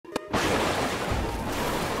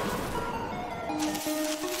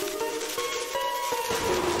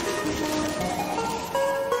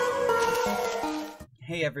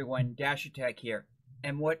Hey everyone, Dash Attack here,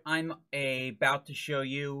 and what I'm about to show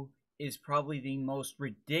you is probably the most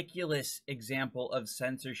ridiculous example of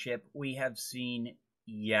censorship we have seen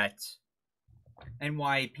yet, and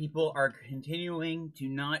why people are continuing to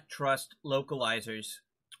not trust localizers.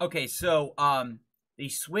 Okay, so, the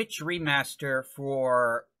Switch remaster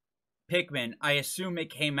for Pikmin, I assume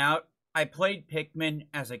it came out. I played Pikmin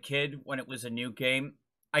as a kid when it was a new game.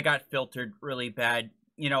 I got filtered really bad.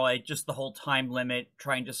 Just the whole time limit,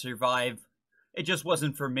 trying to survive. It just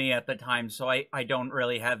wasn't for me at the time, so I don't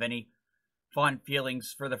really have any fond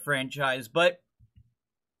feelings for the franchise. But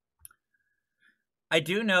I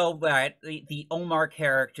do know that the Omar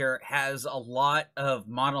character has a lot of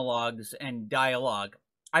monologues and dialogue.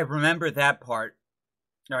 I remember that part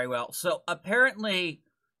very well. So apparently,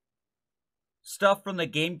 stuff from the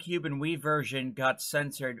GameCube and Wii version got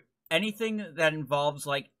censored. Anything that involves,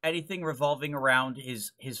 anything revolving around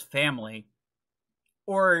his family,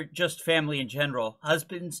 or just family in general.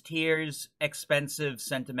 Husband's Tears, Expensive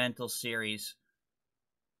Sentimental Series,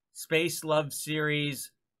 Space Love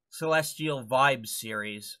Series, Celestial Vibes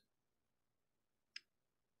Series.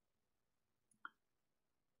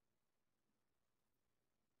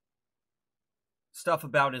 Stuff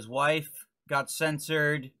about his wife got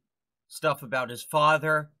censored, stuff about his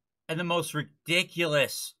father, and the most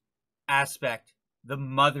ridiculous aspect, the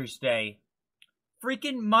Mother's Day.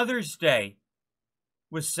 Freaking Mother's Day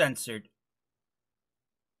was censored.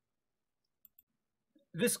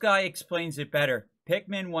 This guy explains it better.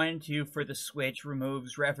 Pikmin 1 and 2 for the Switch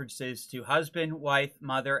removes references to husband, wife,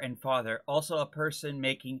 mother, and father. Also, a person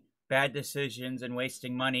making bad decisions and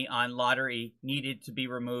wasting money on lottery needed to be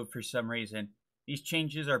removed for some reason. These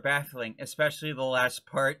changes are baffling, especially the last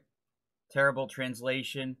part. Terrible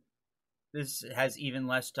translation. This has even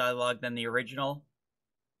less dialogue than the original.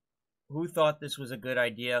 Who thought this was a good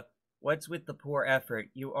idea? What's with the poor effort?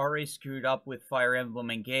 You already screwed up with Fire Emblem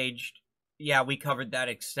Eangae. Yeah, we covered that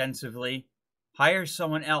extensively. Hire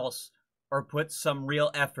someone else, or put some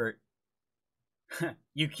real effort.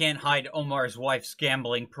 You can't hide Omar's wife's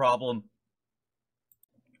gambling problem.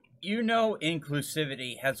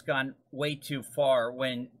 Inclusivity has gone way too far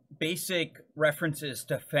when basic references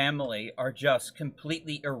to family are just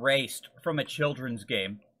completely erased from a children's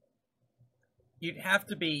game. You'd have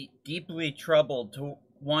to be deeply troubled to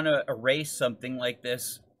want to erase something like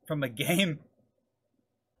this from a game.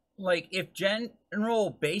 If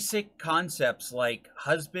general basic concepts like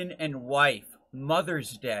husband and wife,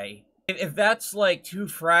 Mother's Day, if that's, too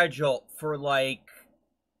fragile for,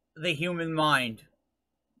 the human mind,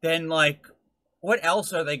 then, what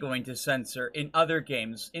else are they going to censor in other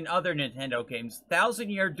games, in other Nintendo games? Thousand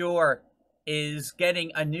Year Door is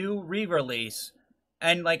getting a new re-release,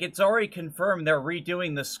 and, it's already confirmed they're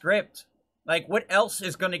redoing the script. What else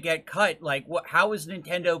is going to get cut? How is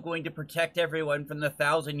Nintendo going to protect everyone from the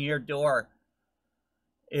Thousand Year Door?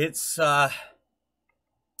 It's,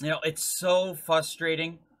 it's so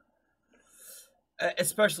frustrating.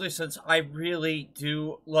 Especially since I really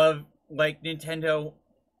do love, Nintendo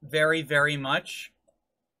very, very much.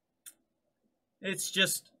 It's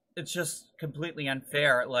just completely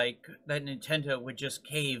unfair, that Nintendo would just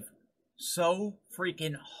cave so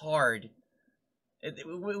freaking hard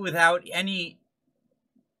without any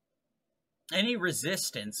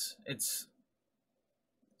resistance. It's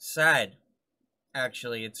sad,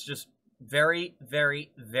 actually. It's just very, very,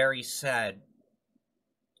 very sad.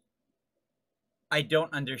 I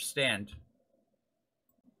don't understand.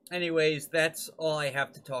 Anyways, that's all I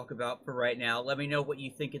have to talk about for right now. Let me know what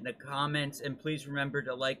you think in the comments, and please remember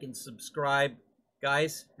to like and subscribe.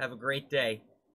 Guys, have a great day.